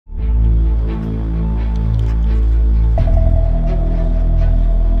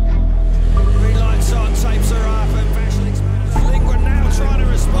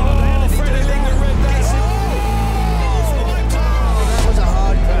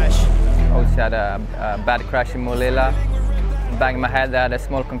had a bad crash in Malilla. Banged my head, I had a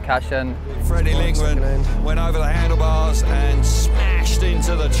small concussion. Fredrik Lindgren went over the handlebars and smashed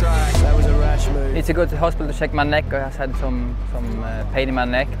into the track. That was a rash move. Need to go to the hospital to check my neck. I had some pain in my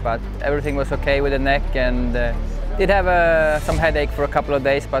neck, but everything was okay with the neck, and did have some headache for a couple of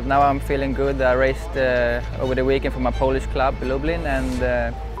days, but now I'm feeling good. I raced over the weekend for my Polish club, Lingren,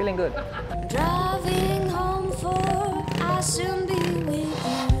 and feeling good. Driving home for I soon be with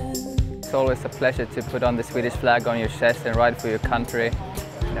you. It's always a pleasure to put on the Swedish flag on your chest and ride for your country.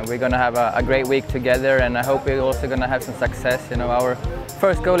 You know, we're going to have a great week together, and I hope we're also going to have some success. You know, our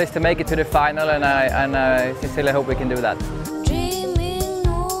first goal is to make it to the final, and I sincerely hope we can do that. Dreaming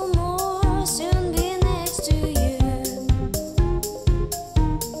no more, soon be next to you.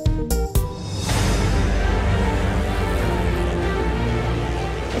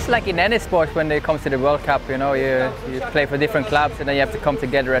 It's like in any sport when it comes to the World Cup, you know, you play for different clubs and then you have to come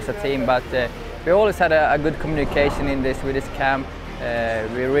together as a team. But we always had a good communication in the Swedish camp.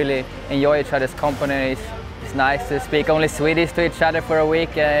 We really enjoy each other's company. It's nice to speak only Swedish to each other for a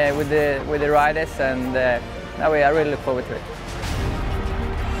week with the riders, and now I really look forward to it.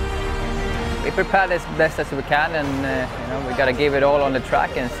 We prepared as best as we can, and you know, we got to give it all on the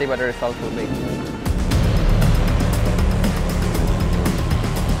track and see what the result will be.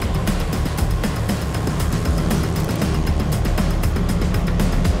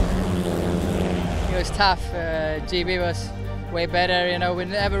 It was tough. GB was way better. You know, we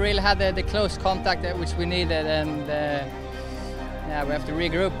never really had the close contact which we needed, and yeah, we have to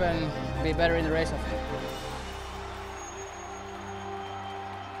regroup and be better in the race.